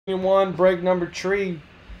1, break number 3.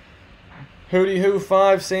 Hootie Hoo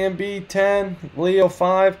 5, Sam B 10, Leo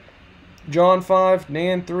 5, John 5,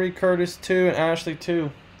 Nan 3, Curtis 2, and Ashley 2.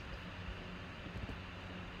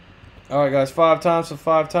 Alright guys, 5 times for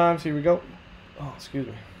 5 times. Here we go. Oh, excuse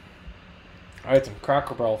me. I had some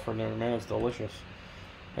Cracker Barrel for dinner, man. It's delicious.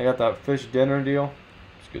 I got that fish dinner deal.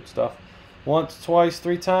 It's good stuff. Once, twice,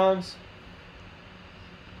 3 times.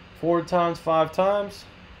 4 times, 5 times.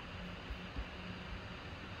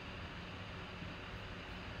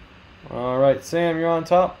 Alright, Sam, you're on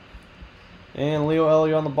top. And Leo L,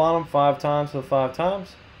 you're on the bottom. 5 times for 5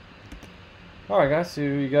 times. Alright, guys, see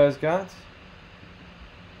who you guys got.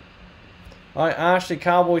 Alright, Ashley,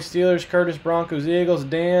 Cowboys, Steelers, Curtis, Broncos, Eagles,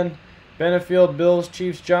 Dan, Benefield, Bills,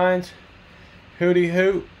 Chiefs, Giants, Hootie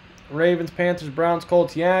Hoot, Ravens, Panthers, Browns,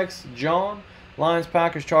 Colts, Yags, John, Lions,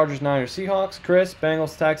 Packers, Chargers, Niners, Seahawks, Chris,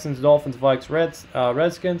 Bengals, Texans, Dolphins, Vikes,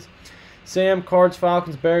 Redskins, Sam, Cards,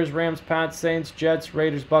 Falcons, Bears, Rams, Pats, Saints, Jets,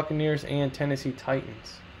 Raiders, Buccaneers, and Tennessee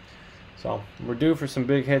Titans. So, we're due for some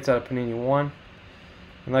big hits out of Panini 1.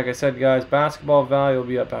 And like I said, guys, basketball value will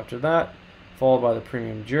be up after that, followed by the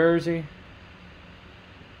premium jersey,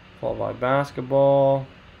 followed by basketball,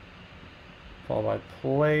 followed by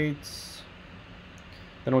plates.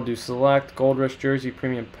 Then we'll do select, Gold Rush jersey,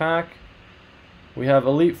 premium pack. We have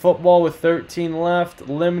elite football with 13 left,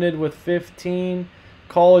 limited with 15.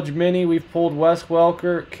 College mini, we've pulled Wes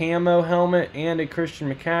Welker, camo helmet, and a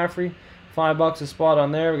Christian McCaffrey. $5 a spot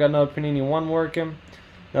on there. We got another Panini 1 working,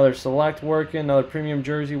 another select working, another premium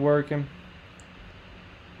jersey working.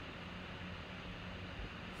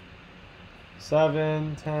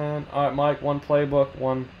 7, 10. Alright, Mike, 1 playbook,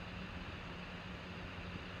 one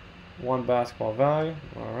basketball value.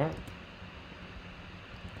 Alright.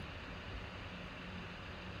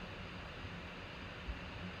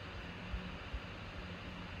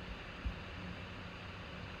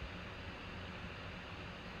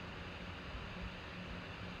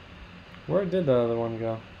 Where did the other one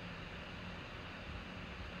go?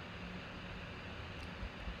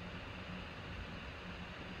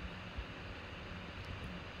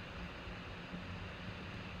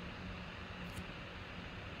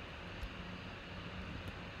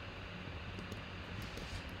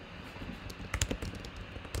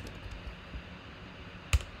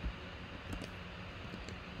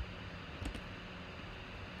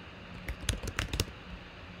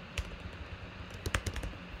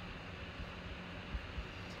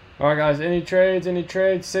 Alright guys, any trades?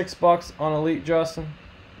 $6 on Elite Justin.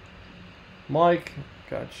 Mike,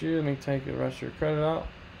 got you. Let me take the rest of your credit out.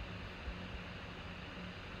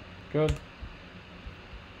 Good.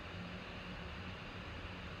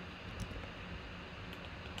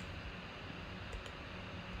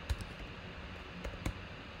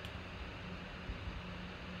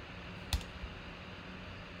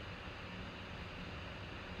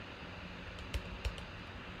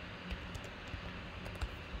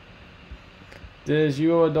 Diz,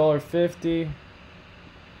 you owe $1.50.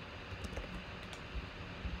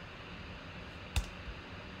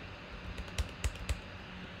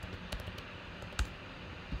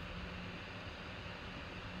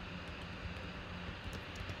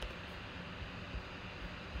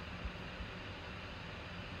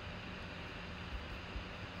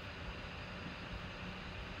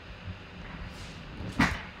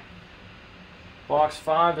 Box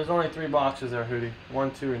 5. There's only 3 boxes there, Hootie.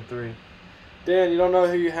 1, 2, and 3. Dan, you don't know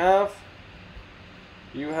who you have?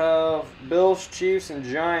 You have Bills, Chiefs, and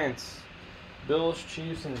Giants. Bills,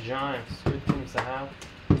 Chiefs, and Giants. Good teams to have.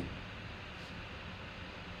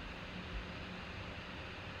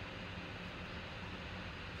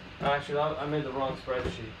 Actually, I made the wrong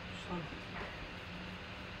spreadsheet.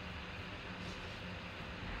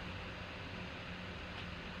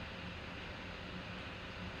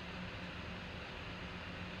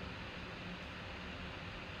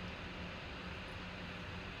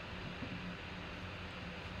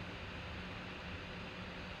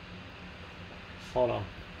 Hold on.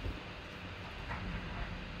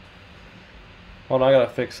 Hold on, I gotta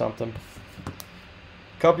fix something.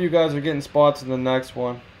 A couple of you guys are getting spots in the next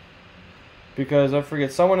one. Because I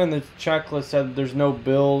forget, someone in the checklist said there's no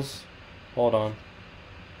bills. Hold on.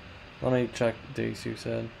 Let me check dates you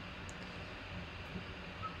said.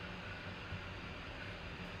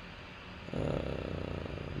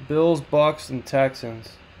 Bills, Bucks, and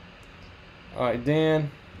Texans. Alright,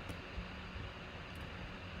 Dan.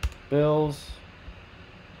 Bills.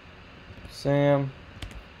 Sam.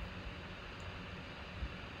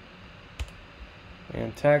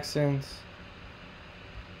 And Texans.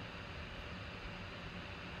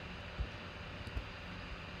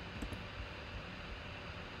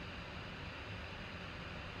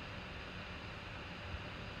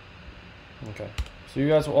 Okay. So you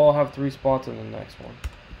guys will all have 3 spots in the next one.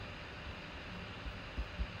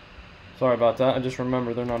 Sorry about that. I just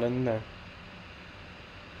remember they're not in there.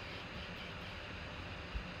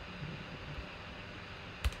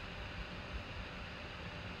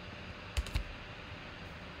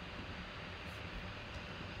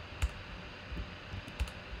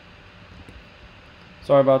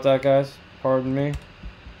 Sorry about that, guys. Pardon me.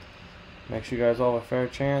 Make sure you guys all have a fair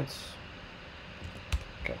chance.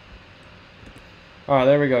 Okay. Alright,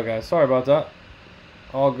 there we go, guys. Sorry about that.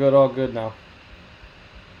 All good now.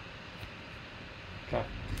 Okay.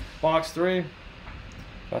 Box 3.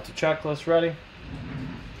 Got the checklist ready.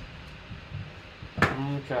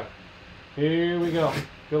 Okay. Here we go.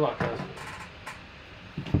 Good luck, guys.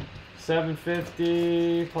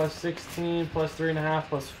 750 plus 16 plus 3.5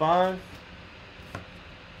 plus 5.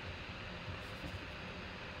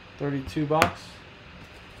 32 bucks.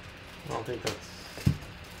 I don't think that's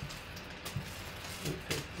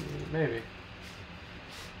 850, maybe.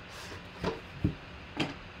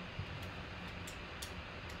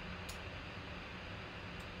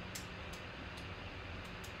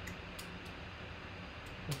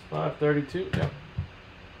 That's 532. Yep.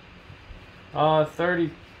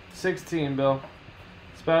 16, Bill.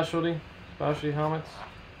 Specialty helmets.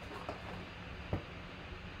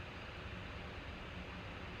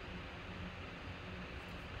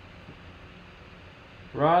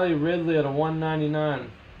 Riley Ridley at a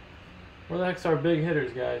 199. Where the heck's our big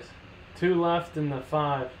hitters, guys? 2 left in the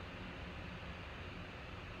 5.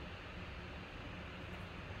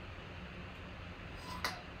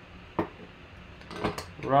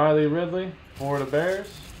 Riley Ridley for the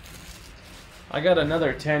Bears. I got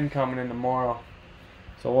another 10 coming in tomorrow,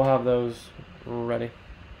 so we'll have those ready.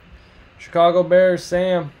 Chicago Bears,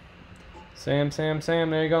 Sam. Sam.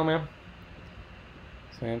 There you go, man.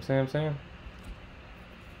 Sam.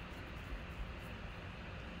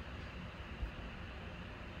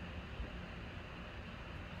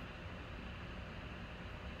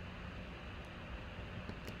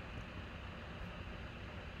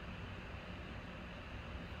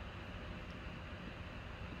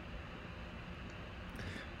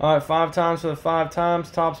 Alright, 5 times for the 5 times.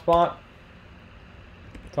 Top spot,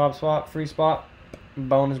 free spot,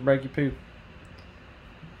 bonus break your poo.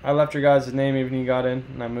 I left your guys' name even you got in,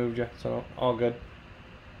 and I moved you, so all good.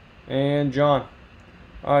 And John.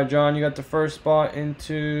 Alright, John, you got the first spot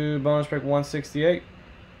into bonus break 168.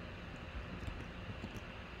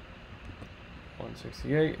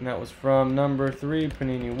 168, and that was from number 3,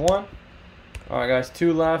 Panini 1. Alright, guys,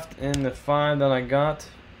 2 left in the 5 that I got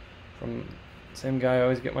from same guy I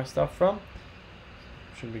always get my stuff from.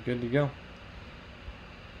 Should be good to go.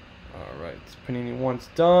 Alright, Panini 1's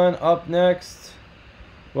done. Up next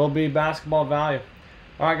will be basketball value.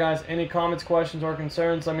 Alright, guys, any comments, questions, or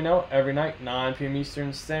concerns, let me know. Every night, 9 p.m.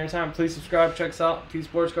 Eastern Standard Time. Please subscribe. Check us out. T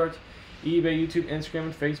Sports Cards, eBay, YouTube, Instagram,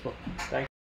 and Facebook. Thank you.